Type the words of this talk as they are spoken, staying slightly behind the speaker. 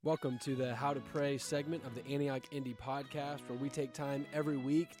Welcome to the How to Pray segment of the Antioch Indie Podcast, where we take time every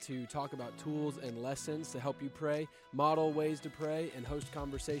week to talk about tools and lessons to help you pray, model ways to pray, and host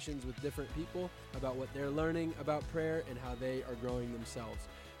conversations with different people about what they're learning about prayer and how they are growing themselves.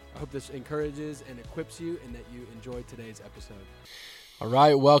 I hope this encourages and equips you and that you enjoy today's episode. All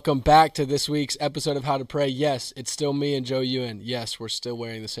right, welcome back to this week's episode of How to Pray. Yes, it's still me and Joe Ewan. Yes, we're still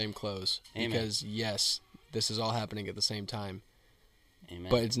wearing the same clothes. Amen. Because, yes, this is all happening at the same time. Amen.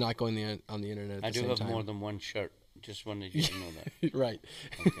 But it's not going on the internet at the same time. I do have more than one shirt. Just wanted you to know that. Right.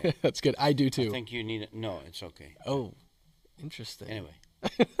 Okay. That's good. I do too. I think you need it. No, it's okay. Oh, interesting. Anyway.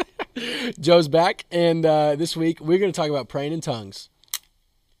 Joe's back, and this week we're going to talk about praying in tongues.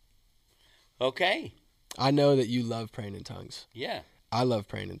 Okay. I know that you love praying in tongues. Yeah. I love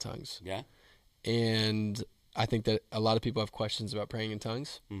praying in tongues. Yeah. And I think that a lot of people have questions about praying in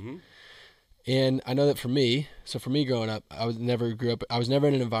tongues. Mm-hmm. And I know that for me growing up, I was never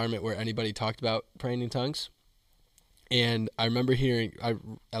in an environment where anybody talked about praying in tongues. And I remember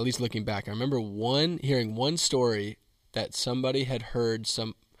at least looking back, I remember hearing one story that somebody had heard,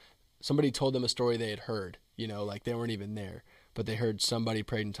 somebody told them a story they had heard, like they weren't even there, but they heard somebody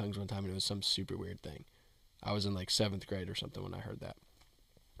prayed in tongues one time and it was some super weird thing. I was in like 7th grade or something when I heard that.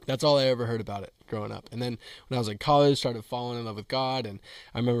 That's all I ever heard about it growing up. And then when I was in college, started falling in love with God. And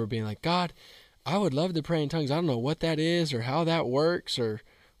I remember being like, God, I would love to pray in tongues. I don't know what that is or how that works or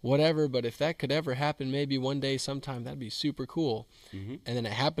whatever, but if that could ever happen maybe one day sometime, that'd be super cool. Mm-hmm. And then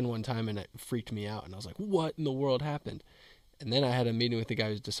it happened one time and it freaked me out. And I was like, what in the world happened? And then I had a meeting with the guy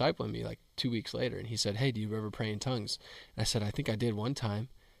who's discipling me like 2 weeks later. And he said, hey, do you ever pray in tongues? And I said, I think I did one time.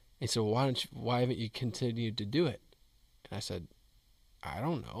 And he said, well, why haven't you continued to do it? And I said, I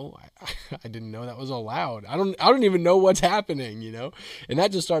don't know. I didn't know that was allowed. I don't even know what's happening, And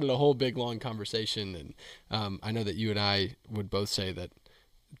that just started a whole big long conversation. And I know that you and I would both say that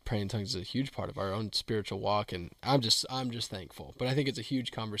praying in tongues is a huge part of our own spiritual walk, and I'm just thankful. But I think it's a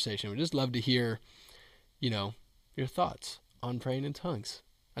huge conversation. We'd just love to hear, your thoughts on praying in tongues.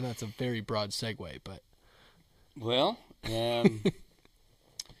 I know it's a very broad segue, but well, an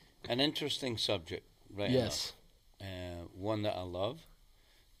interesting subject, right? Yes. One that I love.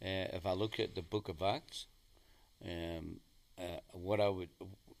 If I look at the book of Acts,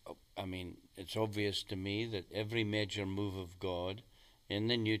 it's obvious to me that every major move of God in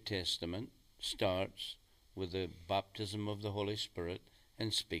the New Testament starts with the baptism of the Holy Spirit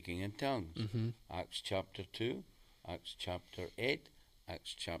and speaking in tongues. Mm-hmm. Acts chapter 2, Acts chapter 8,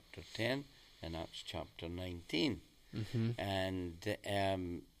 Acts chapter 10, and Acts chapter 19. Mm-hmm. And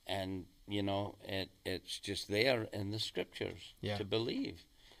it's just there in the scriptures to believe.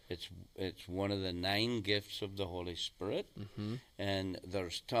 It's one of the 9 gifts of the Holy Spirit, mm-hmm. and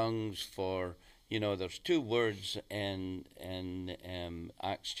there's tongues for, there's 2 words in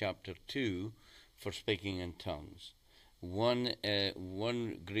Acts chapter 2 for speaking in tongues. One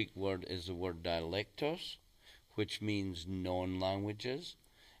Greek word is the word dialectos, which means known languages,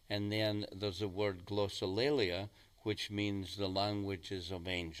 and then there's the word glossolalia, which means the languages of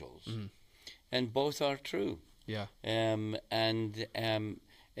angels. Mm-hmm. And both are true. Yeah.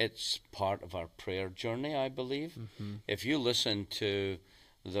 It's part of our prayer journey, I believe. Mm-hmm. If you listen to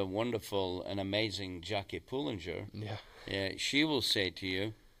the wonderful and amazing Jackie Pullinger, she will say to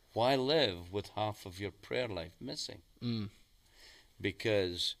you, why live with half of your prayer life missing? Mm.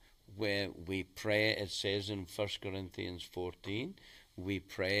 Because when we pray, it says in 1 Corinthians 14, we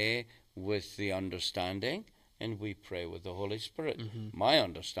pray with the understanding and we pray with the Holy Spirit. Mm-hmm. My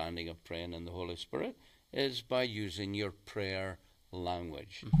understanding of praying in the Holy Spirit is by using your prayer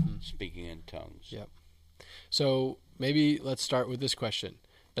language, mm-hmm. speaking in tongues. Yep. So maybe let's start with this question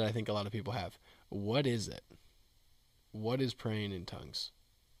that I think a lot of people have. What is it? What is praying in tongues?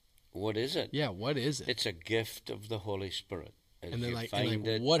 What is it? Yeah, what is it? It's a gift of the Holy Spirit. And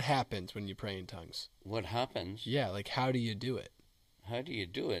then what happens when you pray in tongues? What happens? Yeah, how do you do it? How do you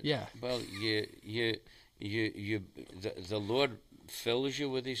do it? Yeah. Well, the Lord fills you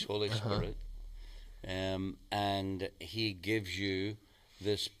with His Holy Spirit. And He gives you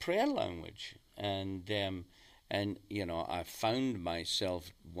this prayer language, and I found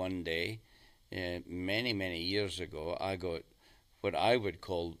myself one day, many years ago, I got what I would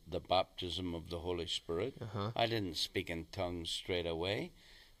call the baptism of the Holy Spirit. Uh-huh. I didn't speak in tongues straight away,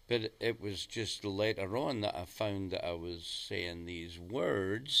 but it was just later on that I found that I was saying these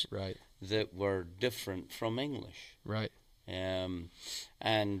words that were different from English. Right. And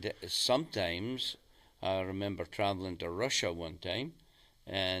sometimes I remember traveling to Russia one time,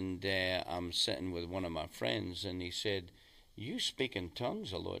 and I'm sitting with one of my friends, and he said, you speak in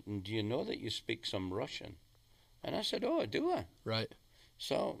tongues a lot, and do you know that you speak some Russian? And I said, oh, do I? Right.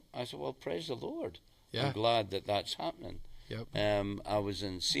 So I said, well, praise the Lord. Yeah. I'm glad that that's happening. Yep. I was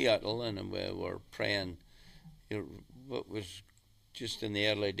in Seattle, and we were praying. What was just in the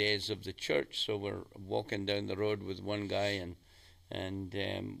early days of the church. So we're walking down the road with one guy, and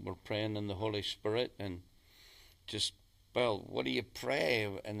we're praying in the Holy Spirit, and just, well, what do you pray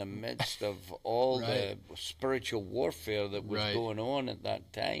in the midst of all right. the spiritual warfare that was right. going on at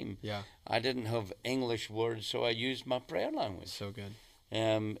that time? Yeah. I didn't have English words, so I used my prayer language. So good.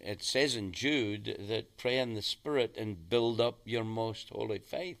 It says in Jude that pray in the Spirit and build up your most holy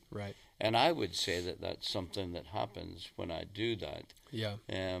faith. Right. And I would say that that's something that happens when I do that. Yeah.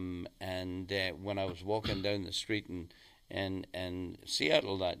 And when I was walking down the street in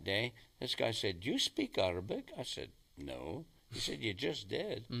Seattle that day, this guy said, "Do you speak Arabic?" I said, "No." He said, "You just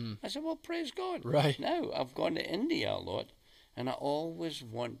did." I said, "Well, praise God." Right. Now, I've gone to India a lot, and I always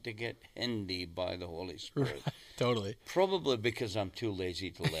want to get Hindi by the Holy Spirit. Totally. Probably because I'm too lazy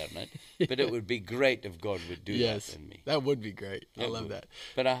to learn it, but it would be great if God would do yes, that in me. That would be great. I love that.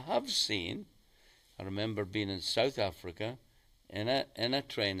 But I remember being in South Africa in a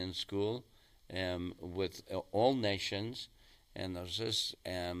training school with all nations, and there's this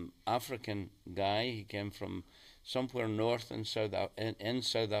African guy. He came from somewhere north in South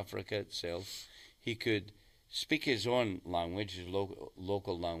Africa itself. He could speak his own language, his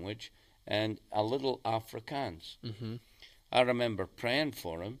local language, and a little Afrikaans. Mm-hmm. I remember praying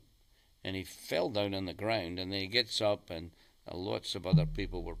for him, and he fell down on the ground, and then he gets up, and lots of other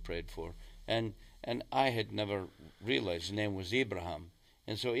people were prayed for. And I had never realized his name was Abraham.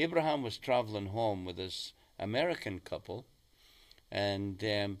 And so Abraham was traveling home with this American couple, and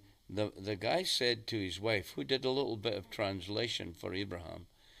the guy said to his wife, who did a little bit of translation for Abraham,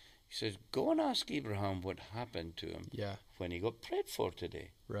 he says, "Go and ask Abraham what happened to him when he got prayed for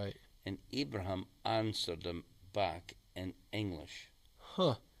today." Right. And Abraham answered him back in English.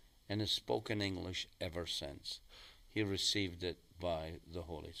 Huh. And has spoken English ever since. He received it by the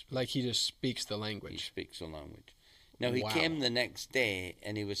Holy Spirit. Like he just speaks the language. He speaks the language. Now, he came the next day,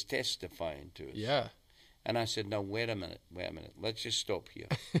 and he was testifying to us. Yeah. And I said, "Now, wait a minute. Let's just stop here."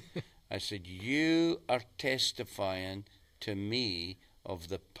 I said, "You are testifying to me of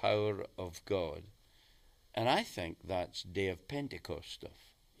the power of God." And I think that's Day of Pentecost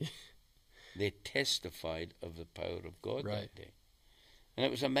stuff. They testified of the power of God that day. And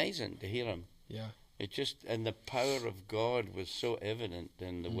it was amazing to hear him. Yeah. And the power of God was so evident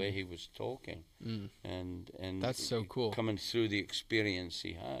in the way he was talking. And that's so cool. Coming through the experience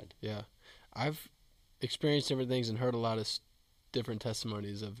he had. Yeah. I've experienced different things and heard a lot of different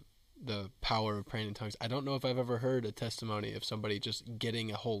testimonies of the power of praying in tongues. I don't know if I've ever heard a testimony of somebody just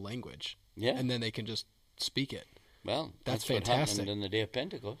getting a whole language. Yeah. And then they can just speak it. Well, that's fantastic. What happened in the Day of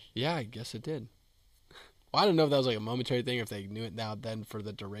Pentecost. Yeah, I guess it did. Well, I don't know if that was like a momentary thing or if they knew it now then for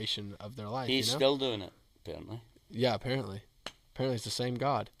the duration of their life. He's still doing it, apparently. Yeah, apparently. Apparently it's the same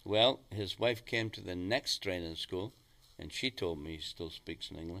God. Well, his wife came to the next training school, and she told me he still speaks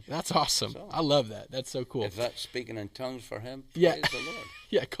in English. That's awesome. So, I love that. That's so cool. If that's speaking in tongues for him, praise the Lord.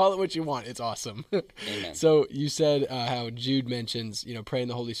 Yeah, call it what you want. It's awesome. Amen. So you said how Jude mentions, pray in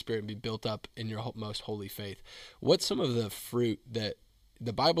the Holy Spirit and be built up in your most holy faith. What's some of the fruit that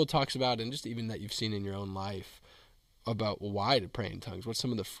the Bible talks about, and just even that you've seen in your own life about why to pray in tongues? What's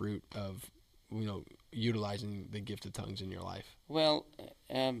some of the fruit of, utilizing the gift of tongues in your life? Well,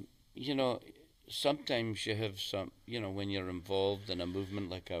 sometimes you have some, when you're involved in a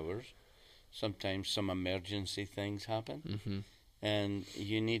movement like ours, sometimes some emergency things happen. Mm-hmm. And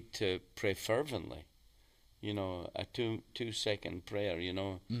you need to pray fervently. A 2-second prayer,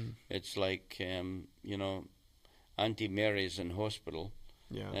 It's like, Auntie Mary's in hospital.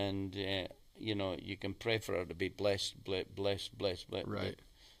 Yeah. And, you can pray for her to be blessed. Right. But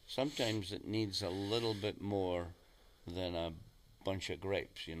sometimes it needs a little bit more than a bunch of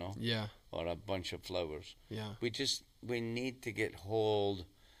grapes, Yeah. Or a bunch of flowers. Yeah. We need to get hold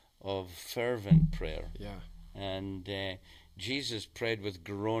of fervent prayer. Yeah. And Jesus prayed with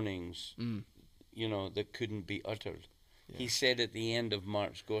groanings, that couldn't be uttered. Yeah. He said at the end of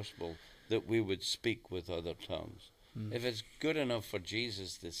Mark's Gospel that we would speak with other tongues. If it's good enough for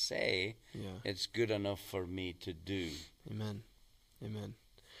Jesus to say, it's good enough for me to do. Amen. Amen.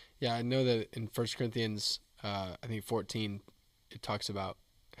 Yeah, I know that in 1 Corinthians, I think 14, it talks about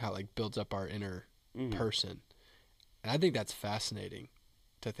how it builds up our inner person. And I think that's fascinating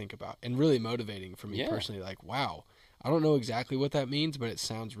to think about and really motivating for me personally. Wow, I don't know exactly what that means, but it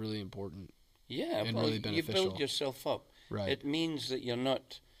sounds really important. Yeah, and really beneficial. You build yourself up. Right. It means that you're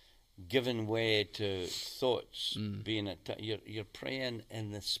not giving way to thoughts. You're praying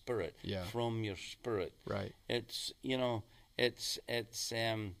in the Spirit, from your spirit. Right. It's it's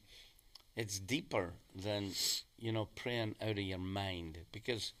deeper than, praying out of your mind,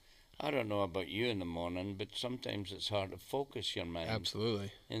 because I don't know about you in the morning, but sometimes it's hard to focus your mind.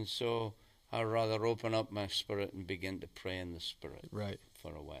 Absolutely. And so I'd rather open up my spirit and begin to pray in the Spirit. Right.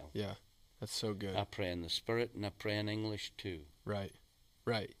 For a while. Yeah, that's so good. I pray in the Spirit and I pray in English too. Right.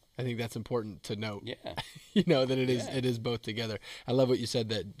 Right. I think that's important to note. Yeah. That it is both together. I love what you said,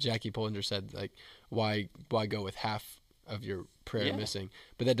 that Jackie Pullinger said, like, why go with half of your prayer missing?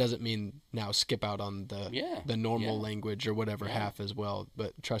 But that doesn't mean now skip out on the normal language or whatever half as well,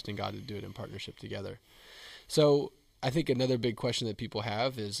 but trusting God to do it in partnership together. So I think another big question that people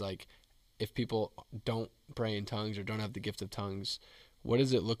have is, like, if people don't pray in tongues or don't have the gift of tongues, what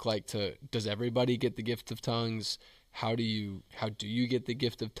does it look like does everybody get the gift of tongues? How do you get the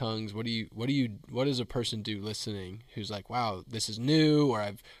gift of tongues? What does a person do listening who's like, wow, this is new, or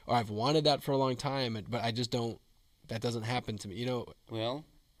I've wanted that for a long time, but I just don't, that doesn't happen to me, Well,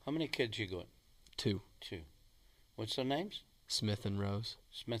 how many kids you got? Two. What's their names? Smith and Rose.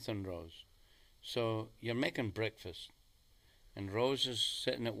 Smith and Rose. So you're making breakfast, and Rose is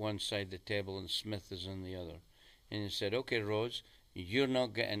sitting at one side of the table and Smith is on the other. And you said, okay, Rose, you're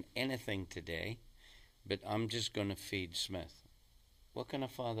not getting anything today, but I'm just going to feed Smith. What kind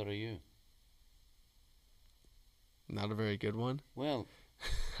of father are you? Not a very good one. Well,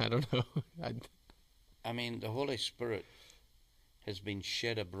 I don't know. I mean, the Holy Spirit has been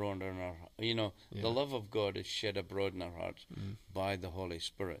shed abroad in our, the love of God is shed abroad in our hearts by the Holy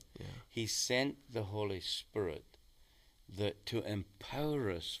Spirit. Yeah. He sent the Holy Spirit to empower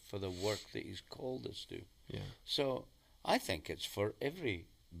us for the work that He's called us to. Yeah. So I think it's for every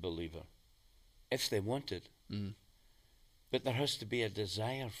believer, if they want it. But there has to be a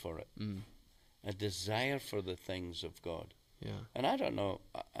desire for it, a desire for the things of God. Yeah. And I don't know,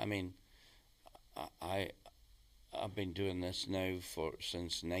 I mean, I've been doing this now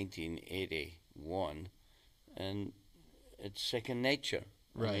since 1981, and it's second nature.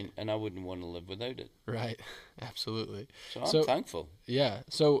 Right. I mean, and I wouldn't want to live without it. Right. Absolutely. So I'm thankful. Yeah.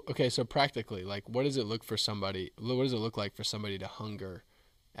 So, okay, so practically, like, what does it look like for somebody to hunger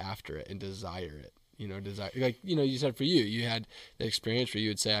after it and desire it? Like, you said for you had the experience where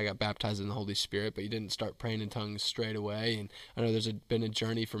you would say, I got baptized in the Holy Spirit, but you didn't start praying in tongues straight away. And I know been a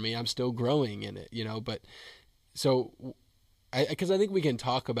journey for me. I'm still growing in it, but so because I think we can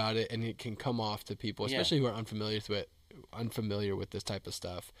talk about it and it can come off to people, especially who are unfamiliar with this type of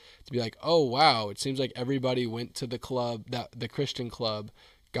stuff, to be like, oh, wow, it seems like everybody went to the club, the Christian club,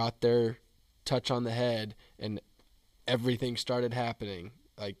 got their touch on the head, and everything started happening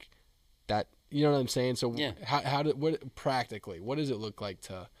like that. You know what I'm saying? So practically, what does it look like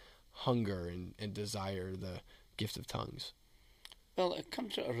to hunger and desire the gift of tongues? Well, it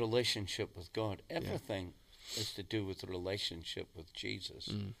comes to a relationship with God. Everything is to do with a relationship with Jesus.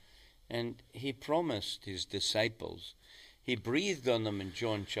 And He promised His disciples, He breathed on them in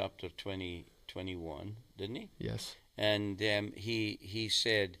John chapter 20:21, didn't He? Yes. And he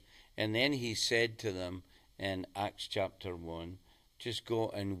said, and then He said to them in Acts chapter 1, just go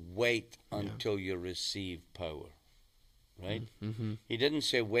and wait until you receive power, right? Mm-hmm. He didn't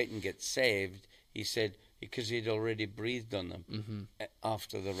say wait and get saved. He said, because He'd already breathed on them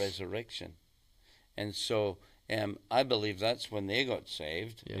after the resurrection. And so I believe that's when they got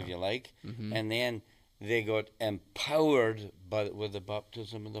saved, if you like. And then they got empowered with the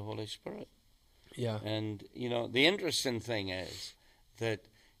baptism of the Holy Spirit. Yeah. And, the interesting thing is that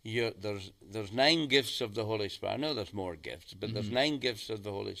there's 9 gifts of the Holy Spirit. I know there's more gifts, but there's 9 gifts of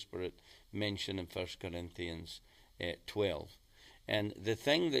the Holy Spirit mentioned in 1 Corinthians 12. And the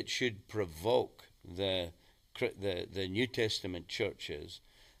thing that should provoke the New Testament church is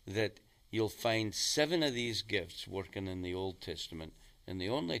that you'll find 7 of these gifts working in the Old Testament, and the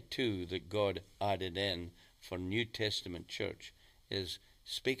only 2 that God added in for New Testament church is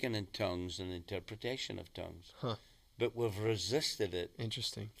speaking in tongues and interpretation of tongues. Huh. But we've resisted it.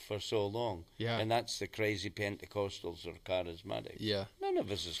 Interesting. For so long. Yeah. And that's the crazy Pentecostals or charismatic. Yeah. None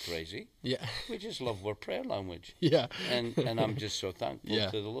of us is crazy. Yeah. We just love our prayer language. Yeah. And I'm just so thankful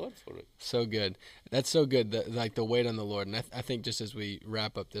to the Lord for it. So good. That's so good. The wait on the Lord. And I think just as we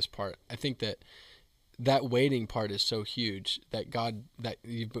wrap up this part, I think that waiting part is so huge that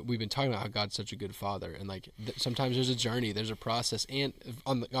we've been talking about how God's such a good Father, and sometimes there's a journey, there's a process, and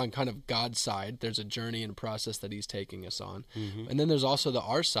on kind of God's side, there's a journey and a process that He's taking us on, and then there's also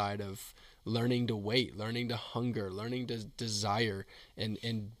our side of learning to wait, learning to hunger, learning to desire, and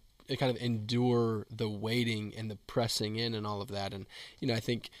kind of endure the waiting and the pressing in and all of that. And I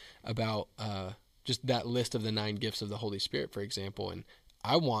think about just that list of the 9 gifts of the Holy Spirit, for example, and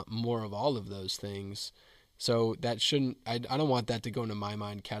I want more of all of those things So that shouldn't, I don't want that to go into my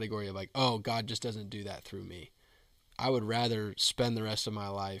mind category of like, oh, God just doesn't do that through me. I would rather spend the rest of my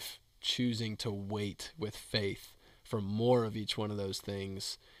life choosing to wait with faith for more of each one of those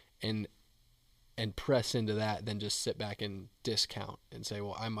things and press into that than just sit back and discount and say,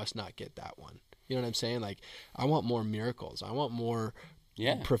 well, I must not get that one. You know what I'm saying? Like, I want more miracles. I want more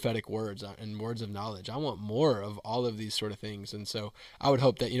prophetic words and words of knowledge. I want more of all of these sort of things. And so I would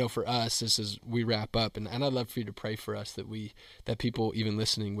hope that, for us, as we wrap up, and I'd love for you to pray for us that people even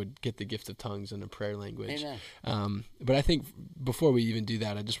listening would get the gift of tongues and a prayer language. But I think before we even do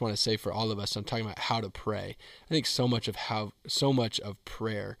that, I just want to say for all of us, I'm talking about how to pray. I think so much of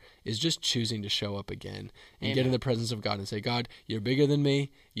prayer is just choosing to show up again and get in the presence of God and say, God, you're bigger than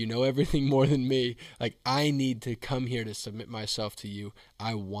me. You know everything more than me. Like, I need to come here to submit myself to you.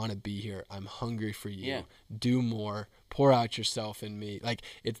 I want to be here. I'm hungry for you. Yeah. Do more. Pour out yourself in me. Like,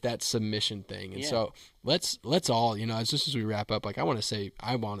 it's that submission thing. And so let's all, just as we wrap up, like, I want to say,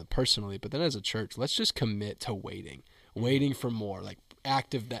 I want it personally, but then as a church, let's just commit to waiting for more, like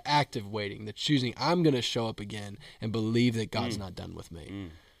the active waiting, the choosing. I'm going to show up again and believe that God's not done with me.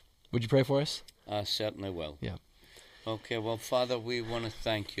 Would you pray for us? I certainly will. Yeah. Okay, well, Father, we want to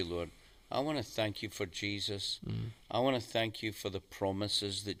thank you, Lord. I want to thank you for Jesus. I want to thank you for the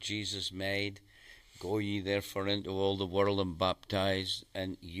promises that Jesus made. Go ye therefore into all the world and baptize,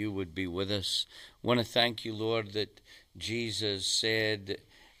 and you would be with us. I want to thank you, Lord, that Jesus said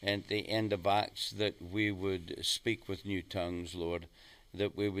at the end of Acts that we would speak with new tongues, Lord,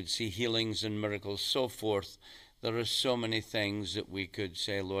 that we would see healings and miracles, so forth. There are so many things that we could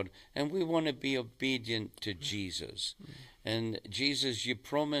say, Lord, and we want to be obedient to Jesus. And Jesus, you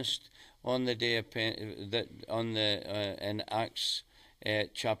promised on the day of in Acts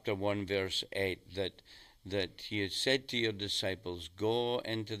chapter 1, verse 8, that you said to your disciples, go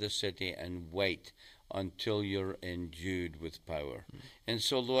into the city and wait until you're endued with power. And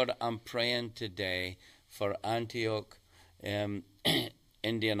so, Lord, I'm praying today for Antioch,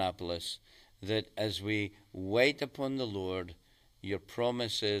 Indianapolis, that as we wait upon the Lord, your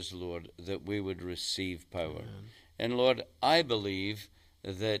promise is, Lord, that we would receive power. Amen. And Lord, I believe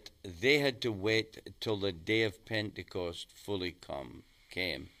that they had to wait till the day of Pentecost fully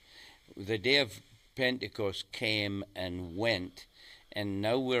came. The day of Pentecost came and went, and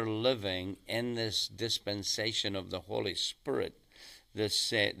now we're living in this dispensation of the Holy Spirit,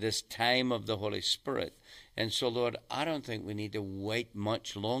 this time of the Holy Spirit. And so, Lord, I don't think we need to wait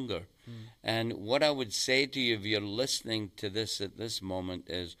much longer. And what I would say to you if you're listening to this at this moment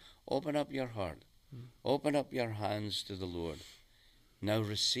is, open up your heart. Open up your hands to the Lord. Now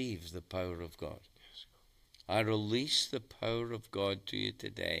receive the power of God. I release the power of God to you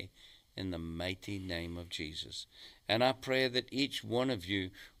today in the mighty name of Jesus. And I pray that each one of you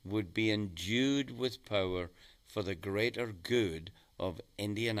would be endued with power for the greater good of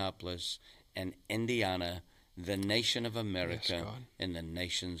Indianapolis and Indiana, the nation of America, and the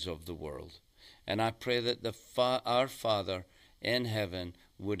nations of the world. And I pray that our Father in heaven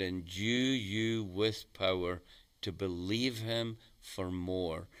would endue you with power to believe him for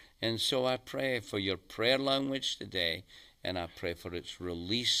more. And so I pray for your prayer language today, and I pray for its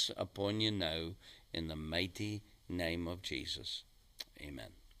release upon you now in the mighty name of Jesus. Amen.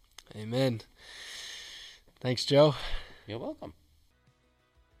 Amen. Thanks, Joe. You're welcome.